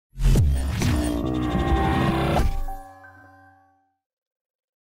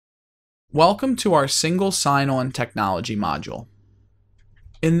Welcome to our Single Sign-On Technology module.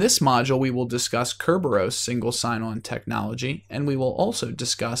 In this module, we will discuss Kerberos Single Sign-On Technology, and we will also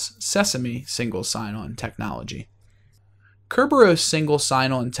discuss SESAME Single Sign-On Technology. Kerberos Single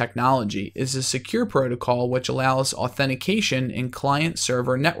Sign-On Technology is a secure protocol which allows authentication in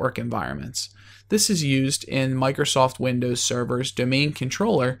client-server network environments. This is used in Microsoft Windows Server's domain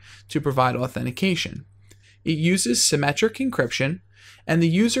controller to provide authentication. It uses symmetric encryption, and the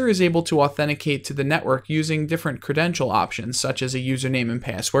user is able to authenticate to the network using different credential options such as a username and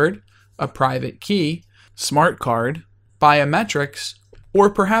password, a private key, smart card, biometrics, or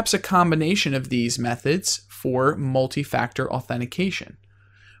perhaps a combination of these methods for multi-factor authentication.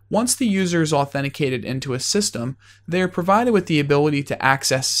 Once the user is authenticated into a system, they are provided with the ability to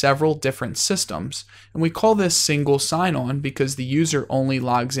access several different systems, and we call this single sign-on because the user only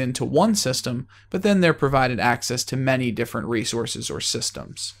logs into one system, but then they're provided access to many different resources or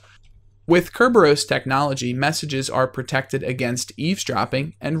systems. With Kerberos technology, messages are protected against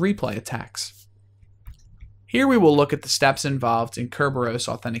eavesdropping and replay attacks. Here we will look at the steps involved in Kerberos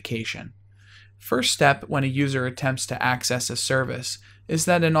authentication. First step when a user attempts to access a service is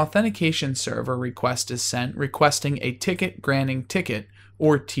that an authentication server request is sent requesting a ticket granting ticket,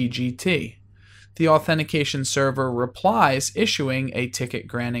 or TGT. The authentication server replies issuing a ticket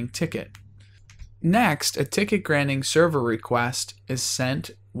granting ticket. Next, a ticket granting server request is sent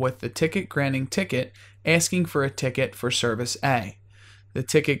with the ticket granting ticket asking for a ticket for service A. The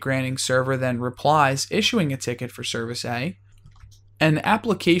ticket granting server then replies issuing a ticket for service A. An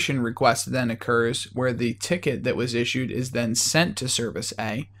application request then occurs where the ticket that was issued is then sent to service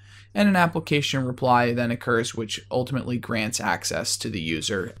A, and an application reply then occurs which ultimately grants access to the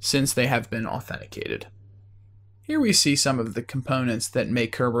user since they have been authenticated. Here we see some of the components that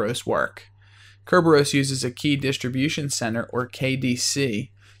make Kerberos work. Kerberos uses a Key Distribution Center, or KDC.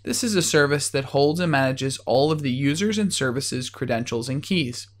 This is a service that holds and manages all of the users and services, credentials, and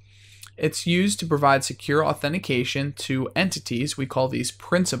keys. It's used to provide secure authentication to entities. We call these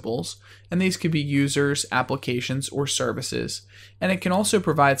principals, and these could be users, applications, or services. And it can also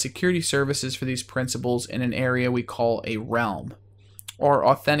provide security services for these principals in an area we call a realm. Our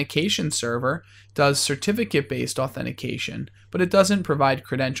authentication server does certificate-based authentication, but it doesn't provide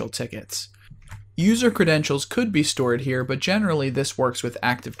credential tickets. User credentials could be stored here, but generally this works with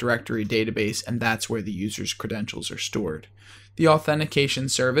Active Directory database, and that's where the user's credentials are stored. The authentication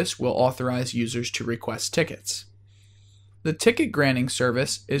service will authorize users to request tickets. The ticket granting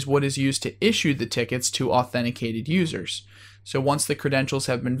service is what is used to issue the tickets to authenticated users. So once the credentials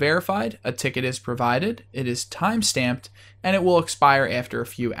have been verified, a ticket is provided, it is time-stamped, and it will expire after a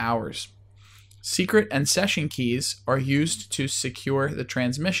few hours. Secret and session keys are used to secure the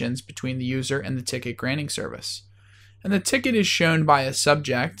transmissions between the user and the ticket granting service. And the ticket is shown by a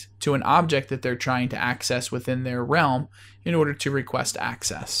subject to an object that they're trying to access within their realm in order to request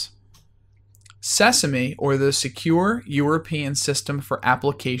access. SESAME, or the Secure European System for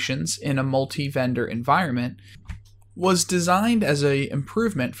Applications in a Multi-Vendor Environment, was designed as an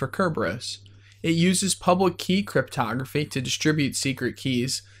improvement for Kerberos. It uses public key cryptography to distribute secret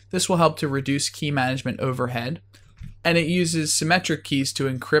keys. This will help to reduce key management overhead, and it uses symmetric keys to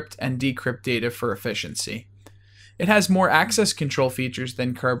encrypt and decrypt data for efficiency. It has more access control features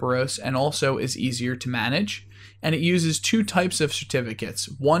than Kerberos and also is easier to manage, and it uses two types of certificates.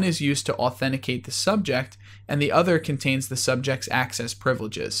 One is used to authenticate the subject, and the other contains the subject's access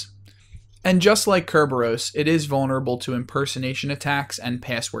privileges. And just like Kerberos, it is vulnerable to impersonation attacks and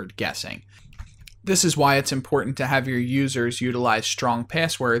password guessing. This is why it's important to have your users utilize strong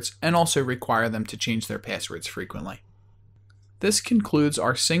passwords and also require them to change their passwords frequently. This concludes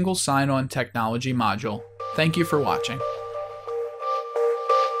our Single Sign-On Technology module. Thank you for watching.